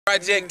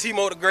Project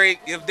Timo the Great,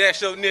 if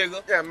that's your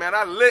nigga. Yeah, man,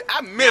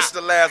 I missed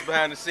the last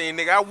behind the scene,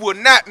 nigga. I would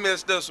not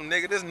miss this one,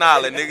 nigga. This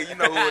Nolly, nigga. You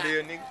know who it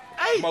is, nigga.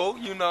 Hey. Mo,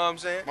 you know what I'm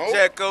saying? Mo?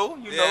 Jacko,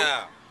 you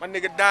know. My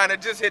nigga Donnie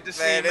just hit the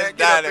scene, man.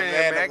 Get up in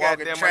here, man.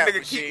 Goddamn, my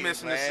nigga keep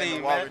missing the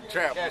scene, man.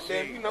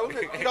 Goddamn, you know,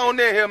 get on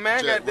in here,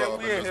 man. Goddamn,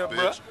 we in here,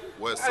 bro.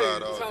 West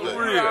side all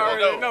day. I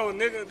already know,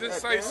 nigga.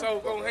 Just say so.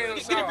 Go ahead.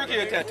 Get the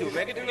brickhead tattoo,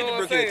 man. Get the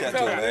brickhead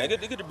tattoo, man.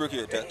 Get the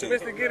brickhead tattoo.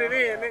 Mr. Get it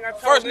in, nigga.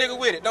 First nigga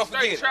with it. Don't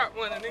forget it. Trap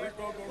money, nigga.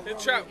 The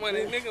trap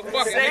money, nigga.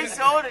 Fuck it. Say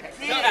so to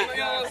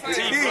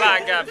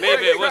T-Fly got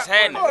baby. What's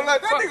happening? Oh,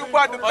 like that nigga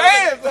about the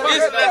bands.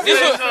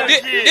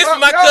 This is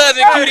my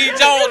cousin QD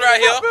Jones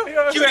right here.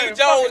 QD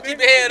Jones, keep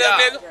your head up,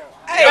 nigga.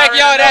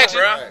 Backyard action.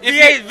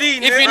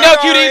 If you know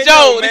QD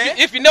Jones,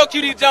 if you know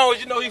QD Jones,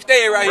 you know he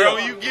stayed right here. Bro,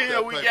 when you get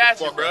here, we got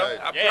you, bro.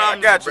 I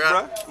got you,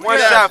 bro. One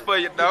shot for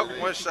you, dog.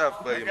 One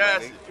shot for you,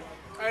 man.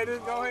 Hey,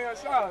 just go ahead and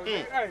shout.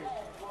 Hey,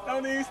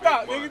 don't even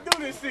stop, nigga.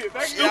 Do this shit.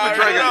 Stupid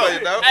drinking for you,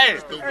 dog. Hey,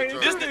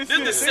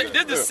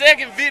 this the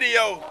second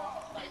video.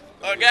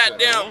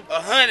 Goddamn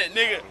 100,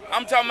 nigga.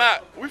 I'm talking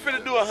about we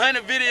finna do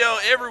 100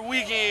 video every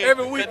weekend.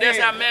 Every weekend. That's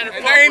how many.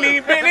 And they ain't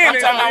even been in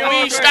it. I'm talking about we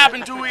ain't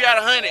stopping until we got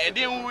 100, and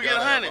then when we get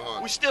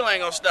 100, we still ain't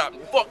gonna stop.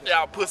 Fuck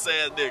y'all pussy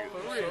ass nigga.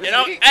 You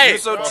know? Hey,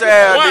 so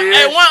childish.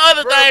 Hey, one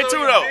other thing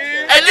too though.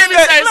 Hey, let me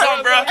say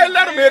something, bro. Hey,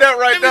 let him hear that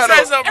right there. Let me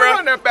say something, bro.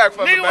 Run that back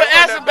for me. Nigga was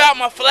asking about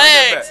my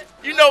flags.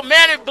 You know,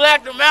 Manny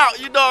blacked them out,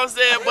 you know what I'm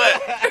saying?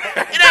 But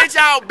it ain't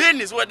y'all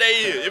business what they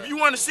is. If you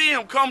want to see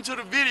him, come to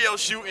the video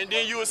shoot and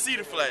then you will see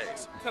the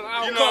flags. You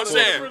know what I'm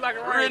saying? Real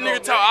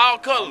nigga talk all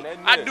color.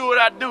 I do what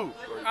I do.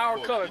 Our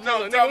color.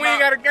 No, nigga, we ain't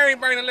got a game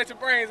brain to let your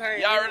brains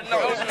hang. Y'all already know.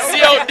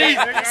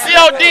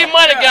 COD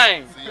money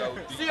game.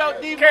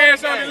 COD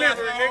cash on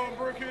delivery,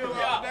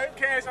 nigga.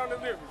 Cash on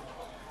delivery.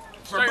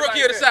 From Brook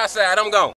Hill to South Side, I'm gone.